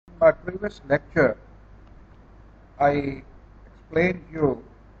my previous lecture, I explained you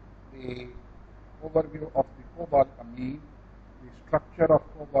the overview of the cobalamin, the structure of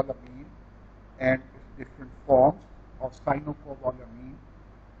cobalamin and its different forms of cyanocobalamin.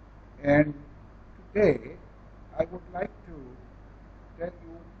 And today I would like to tell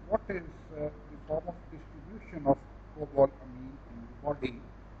you what is the form of distribution of cobalamin in the body.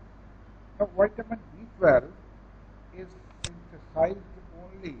 Now, vitamin B12 is synthesized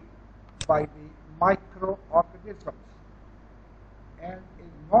only by the microorganisms and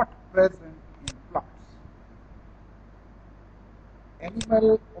is not present in plants.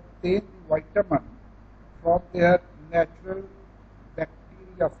 Animals obtain the vitamin from their natural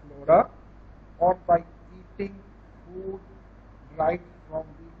bacteria flora or by eating food derived from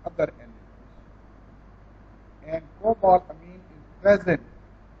the other animals. And cobalamin is present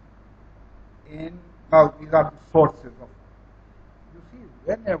in, now these are the sources of it. You see,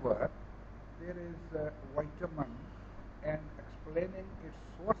 whenever there is a vitamin and explaining its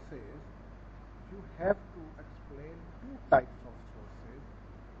sources, you have to explain two types of sources.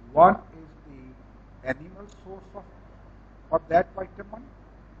 One is the animal source of that vitamin,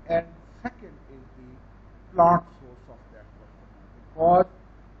 and second is the plant source of that vitamin, because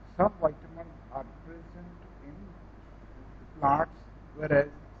some vitamins are present in the plants, whereas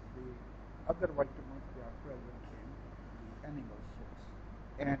the other vitamins they are present in the animal source.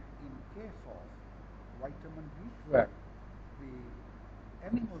 And in case of vitamin B12, the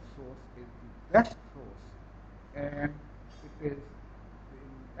animal source is the best source, and it is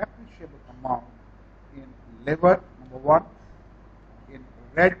in appreciable amount in liver, number one. In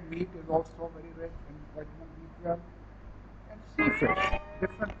red meat is also very rich in vitamin B12, and sea fish,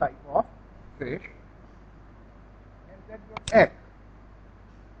 different type of fish, and then your egg.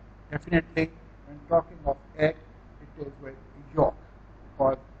 Definitely, when talking of egg, it is with yolk,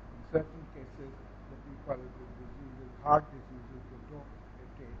 because in certain cases, the people with diseases, heart diseases, they don't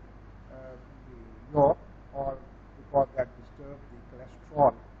take the yolk, or because that disturbs the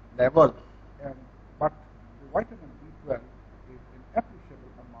cholesterol level. But the vitamin B12 is in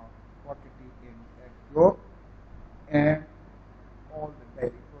appreciable amount quantity in egg yolk and all the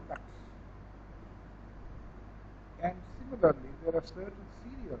dairy products. And similarly, there are certain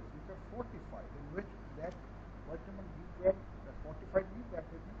cereals which are fortified, in which that vitamin B12, the fortified means that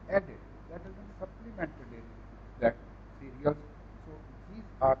has been added, that has been supplemented in that cereals. So these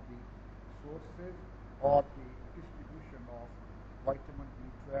are the sources or the distribution of vitamin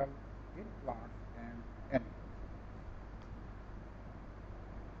B12 in plants and animals.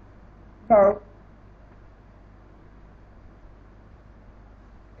 Now,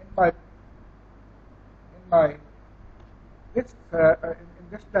 in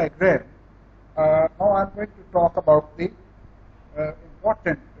this diagram, now I'm going to talk about the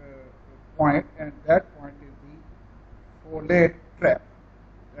important point, and that point is the folate trap.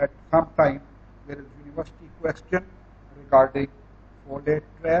 That sometimes there is university question regarding folate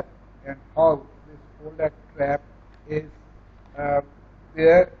trap and how this folate trap is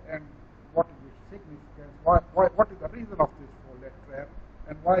there, and what is its significance, what is the reason of this folate trap,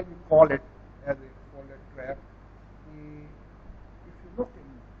 and why we call it as a folate trap. If you look in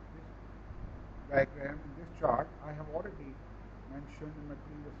this diagram, in this chart, I have already mentioned in my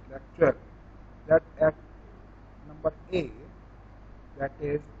previous lecture that at number A, that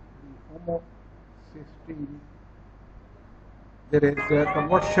is the homocysteine, there is a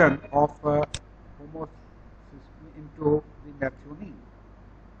conversion of homocysteine into the methionine.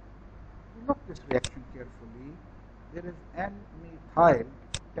 You look this reaction carefully. There is N-methyl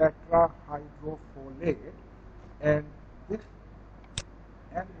tetrahydrofolate, and this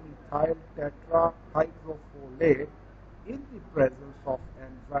N-methyl tetrahydrofolate, in the presence of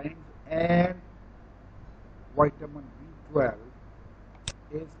enzymes and vitamin B12,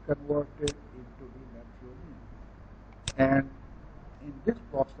 is converted into the methionine. And in this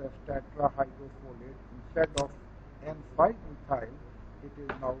process, tetrahydrofolate, instead of N5-methyl, it is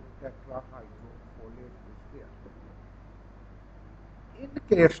now tetrahydrofolate is there. In the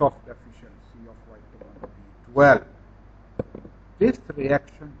case of deficiency of vitamin B12, this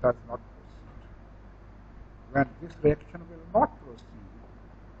reaction does not proceed. When this reaction will not proceed,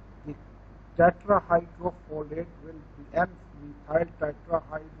 the tetrahydrofolate will be, N-methyl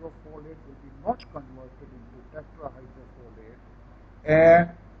tetrahydrofolate will be not converted into tetrahydrofolate, and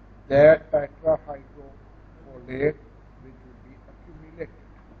that tetrahydrofolate which will be accumulated,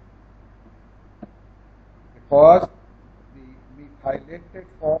 because the methylated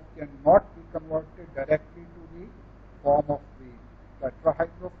form cannot be converted directly to the form of the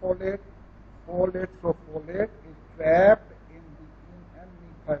tetrahydrofolate. So folate is trapped in the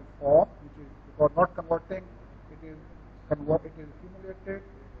methyl form, which is because not converting, it is accumulated.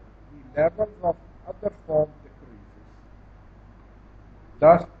 The levels of other forms decreases.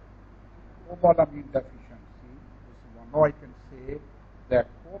 Thus, cobalamin deficiency is one. Now I can say that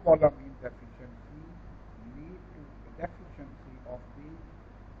cobalamin deficiency lead to a deficiency of the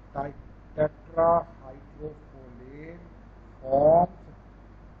type tetrahydrofolate forms,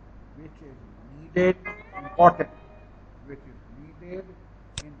 which is needed, important, which is needed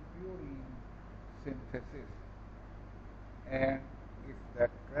in purine synthesis. And if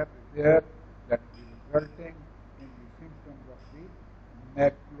that trap is there, that will be resulting in the symptoms of the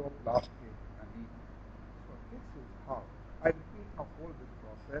megaloblastic anemia. So this is how I repeat now whole this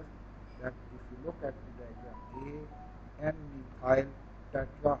process, that if you look at the diagram A, N-methyl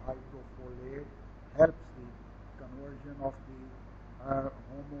tetrahydrofolate helps the conversion of the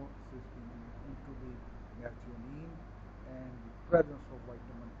homocysteine into the methionine, and the presence of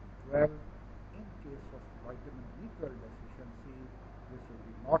vitamin B12. In case of vitamin B12 deficiency, this will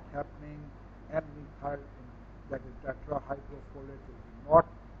be not happening. N-methyl, that is tetrahydrofolate, will be not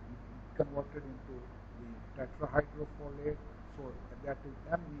converted into the tetrahydrofolate. So that is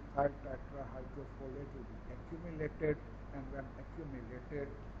N-methyl tetrahydrofolate will be accumulated, and when accumulated,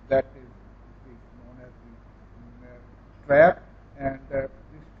 that is known as the trap, and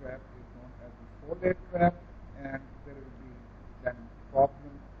this trap is known as the folate trap, and there will be then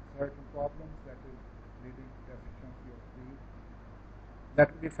certain problems that is leading to deficiency of the, that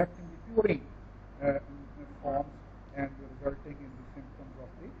will be affecting the purine forms and resulting in the symptoms of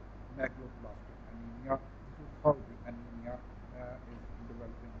the megaloblastic anemia. This is how the anemia is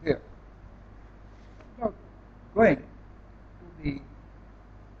developing there. Now, going to the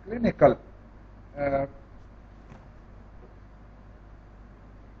clinical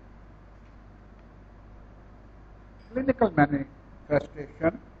clinical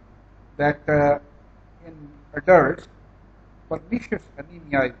manifestation, that in adults, pernicious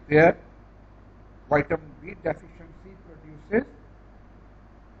anemia is there. Vitamin B deficiency produces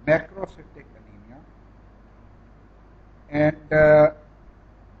macrocytic anemia, and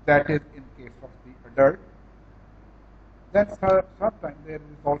that is in case of the adult. Then sometimes there is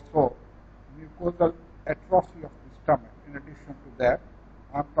also mucosal atrophy of the stomach. In addition to that,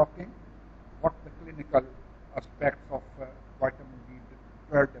 I am talking what the clinical aspects of vitamin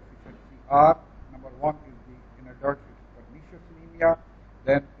B12 deficiency are. Number one is in adults it is pernicious anemia.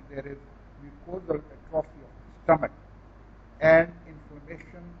 Then there is mucosal atrophy of the stomach and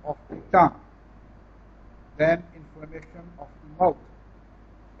inflammation of the tongue. Then inflammation of the mouth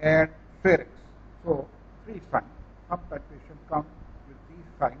and pharynx. So three signs. Sometimes patients come with these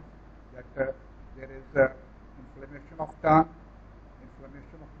signs, that there is inflammation of tongue,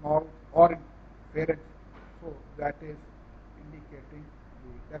 inflammation of mouth, or in pharynx. So that is indicating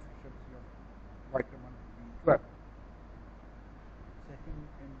the deficiency of vitamin B12. Second,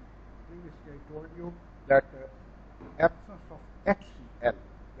 in previously I told you that absence of HCl,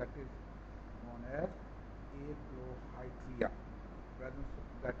 that is known as achlohydria. Presence of,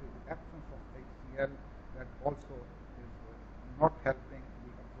 that is absence of HCl, that also is not helping the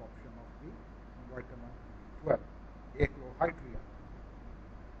absorption of the vitamin B12, achlohydria.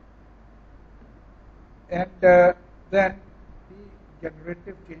 And then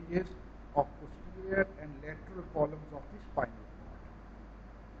degenerative changes of posterior and lateral columns of the spinal cord.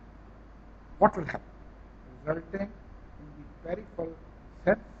 What will happen? Resulting in the peripheral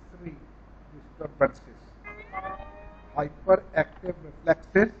sensory disturbances, hyperactive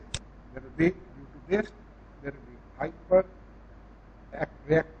reflexes. There will be, due to this, there will be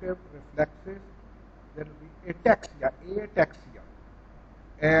hyperreactive reflexes. There will be ataxia,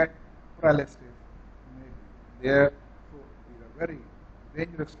 and paralysis may be there. So these are very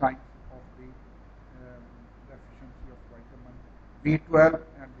dangerous signs of the deficiency of vitamin B12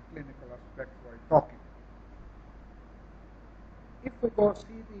 and the clinical aspects while talking. If we go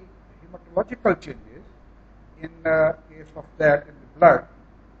see the hematological changes, in case of that in the blood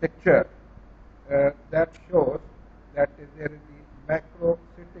picture, that shows that there is the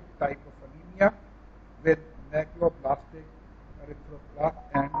macrocytic type of anemia with megaloblastic erythroblast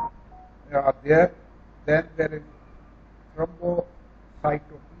and are there. Then there is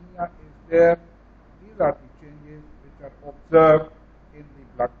thrombocytopenia is there. These are the changes which are observed in the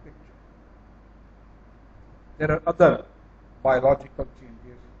blood picture. There are other biological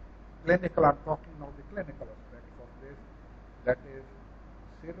changes. Clinical, I'm talking now the clinical aspects of this. That is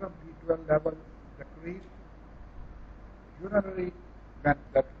serum B12 level decreased, urinary when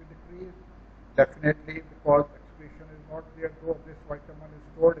that will decrease, definitely because excretion is not there, though this vitamin is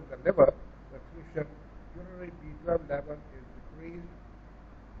stored in the liver, the excretion, urinary B12 level is decreased,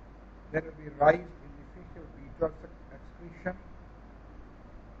 there will be rise in the facial B12 excretion,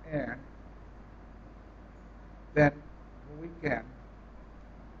 and then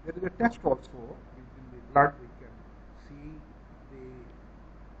there is a test also in the blood. We can see the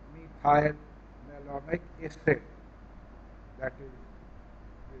methylmalonic acid that is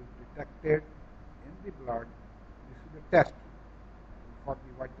detected in the blood. This is a test for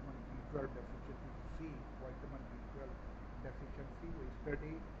the vitamin B12 deficiency. To see vitamin B12 deficiency, we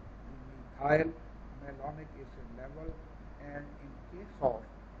study the methylmalonic acid level, and in case of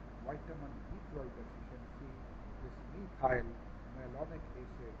vitamin B12 deficiency, this methylmalonic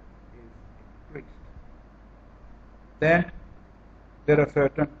acid is increased. Then there are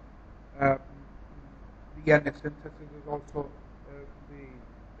certain DNA synthesis is also the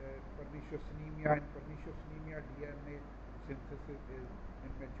pernicious anemia. In pernicious anemia, DNA synthesis is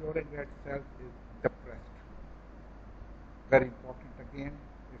in maturing red cells is depressed. Very important again,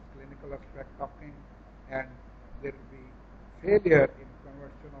 this clinical aspect talking, and there will be failure in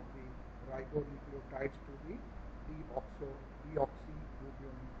conversion of the ribonucleotides to the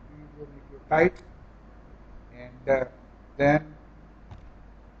deoxyribonucleotides, and then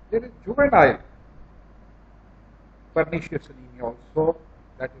there is juvenile pernicious anemia also,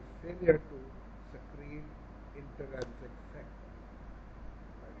 that is failure to secrete intrinsic factor.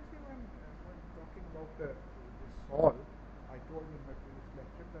 You see, when talking about this salt, I told you in my previous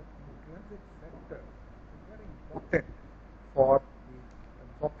lecture that intrinsic factor is very important for the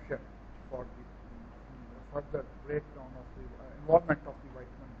absorption, for the further breakdown of the involvement of the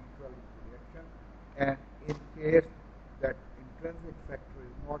vitamin B12 in the reaction, and in case that intrinsic factor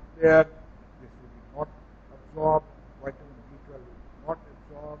is not there, this will be not absorbed. Vitamin B12 is not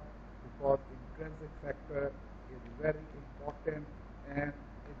absorbed because intrinsic factor is very important, and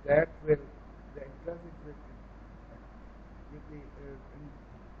that will the intrinsic factor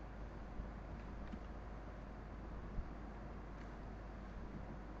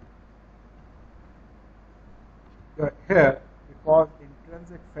with here, because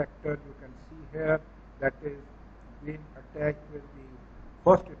intrinsic factor you can see here that is being attached with the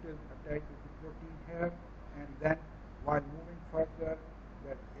first it is attached with the protein here, and then while moving further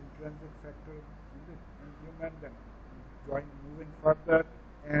that intrinsic factor in human then moving further,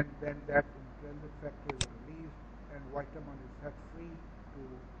 and then that intrinsic factor is released and vitamin is set free to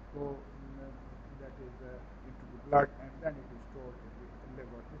go that is into the blood, and then it is stored in the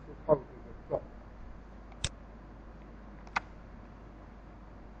liver. This is how it is absorbed.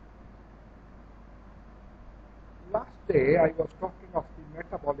 Last day I was talking of the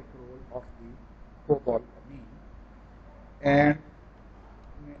metabolic role of the cobalamin, and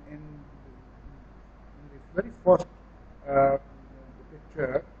in this very first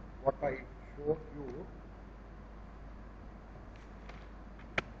picture what I showed you,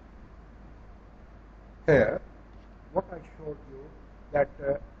 here what I showed you that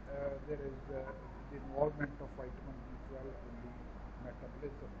there is the involvement of vitamin B12 in the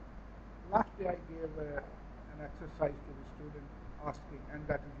metabolism. Last day I gave an exercise to the student asking, and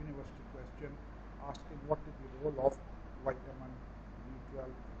that is university question, asking what is the role of vitamin B12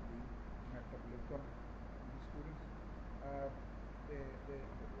 in the metabolism. And the students they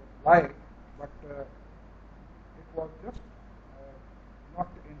replied, but it was just not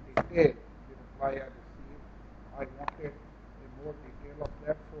in detail the reply I received. I wanted a more detail of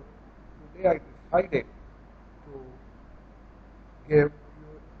that, so today I decided to give you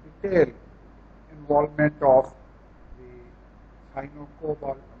detailed involvement of the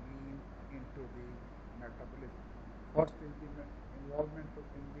cyanocobalamin into the metabolism. First is the involvement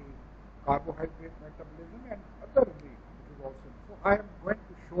in the carbohydrate metabolism, and otherly it is also. So I am going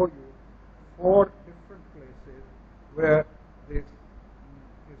to show you 4 different places where this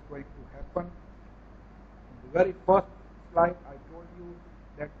is going to happen. In the very first slide I told you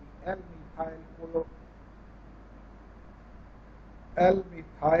that the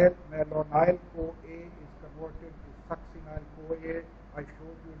L-methylmalonyl-CoA is converted to succinyl-CoA. I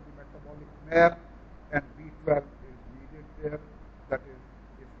showed you in the metabolic map, and B12 is needed there. That is,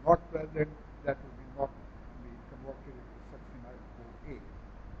 if not present, that will be not be converted into succinyl-CoA.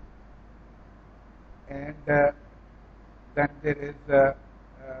 And then there is a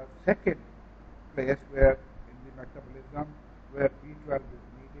second place where in the metabolism where B12 is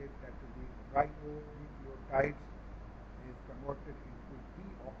needed, that is the ribonucleotides is converted into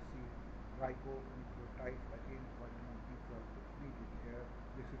deoxyribonucleotides. Again, vitamin B12 is needed here.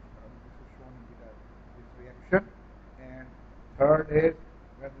 This is shown in this reaction. And third is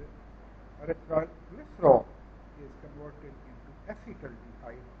when the erythroglycerol is converted into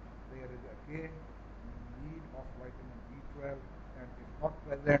acetaldehyde, there is again need of vitamin B12, and if not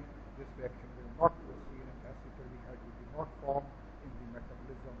present, this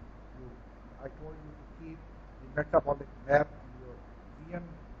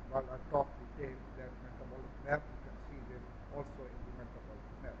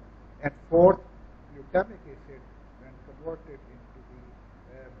And fourth, glutamic acid, when converted into the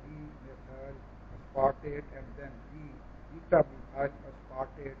B-methyl aspartate and then beta-methyl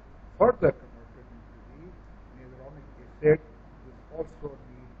aspartate, further converted into the nazaronic acid, this also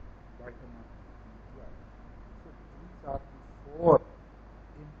needs vitamin B12. So these are the four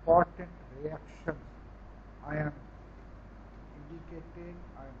important reactions I am indicating,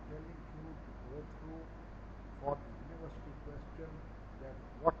 I am telling you to go through for the university question, that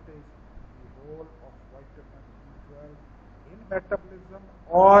what is the role of vitamin B12 in metabolism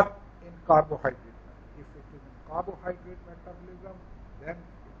or in carbohydrate. If it is in carbohydrate metabolism, then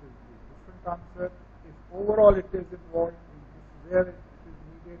it is a different answer. If overall it is involved, if where it is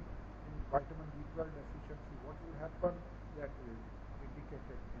needed in vitamin B12 deficiency, what will happen, that is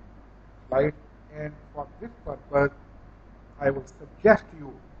indicated in the slide. And for this purpose, I will suggest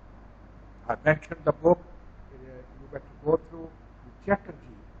you, I mentioned the book, you better go through the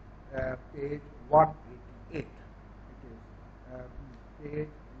Chatterjaea, page 188. It is page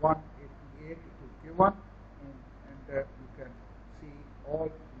 188, it is given, and you can see all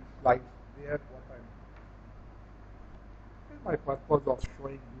these slides there. My purpose of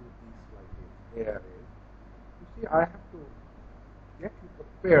showing you these slides there is, you see, I have to get you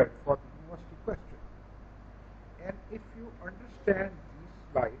prepared for the university question. And if you understand these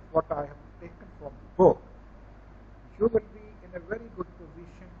slides, what I have taken from the book, you will be in a very good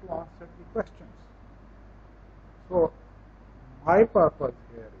position to answer the questions. So, my purpose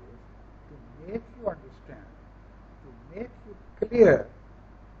here is to make you understand, to make you clear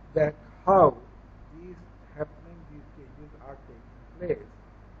that how these changes are taking place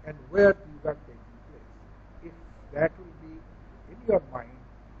and where these are taking place. If that will be in your mind,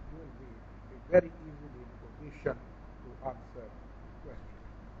 you will be very easily in position to answer the question.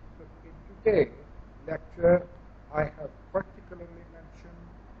 So in today's lecture, I have particularly mentioned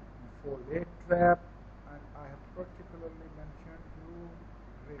the folate trap, and I have particularly mentioned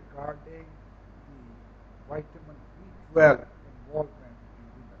you regarding the vitamin B12 involvement in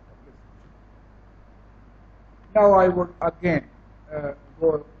the metabolism. Now I would again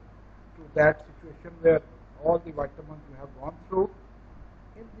go to that situation where all the vitamins you have gone through.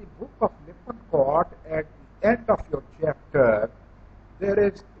 In the book of Lippincott, at the end of your chapter, there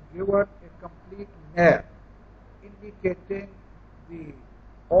is given a complete map indicating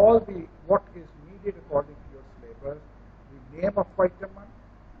what is needed according to your syllabus, the name of vitamin,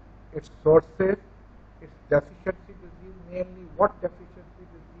 its sources, its deficiency disease, mainly what deficiency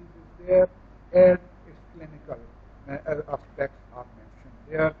disease is there, and its clinical aspects are mentioned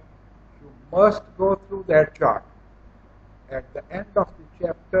there. You must go through that chart. At the end of the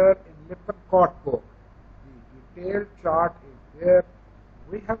chapter in Lippincott book, the detailed chart is there.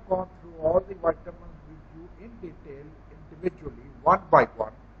 We have gone through all the vitamins with you in detail, individually, one by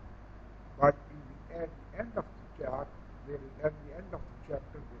one. But at the end of the chart, at the end of the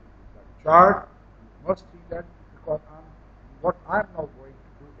chapter, there is that chart. You must see that, because what I'm now going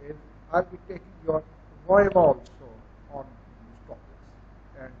to do is I'll be taking your viva also on these topics,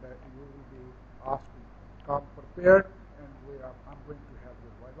 and you will be asked to come prepared, and I'm going to have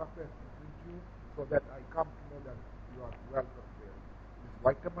your viva questions with you, so that I come to know that you are well prepared. This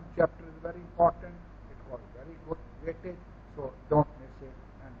vitamin chapter is very important. It was very good weightage, so don't miss it,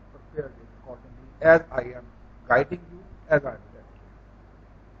 and prepare it accordingly as I am guiding you, as I am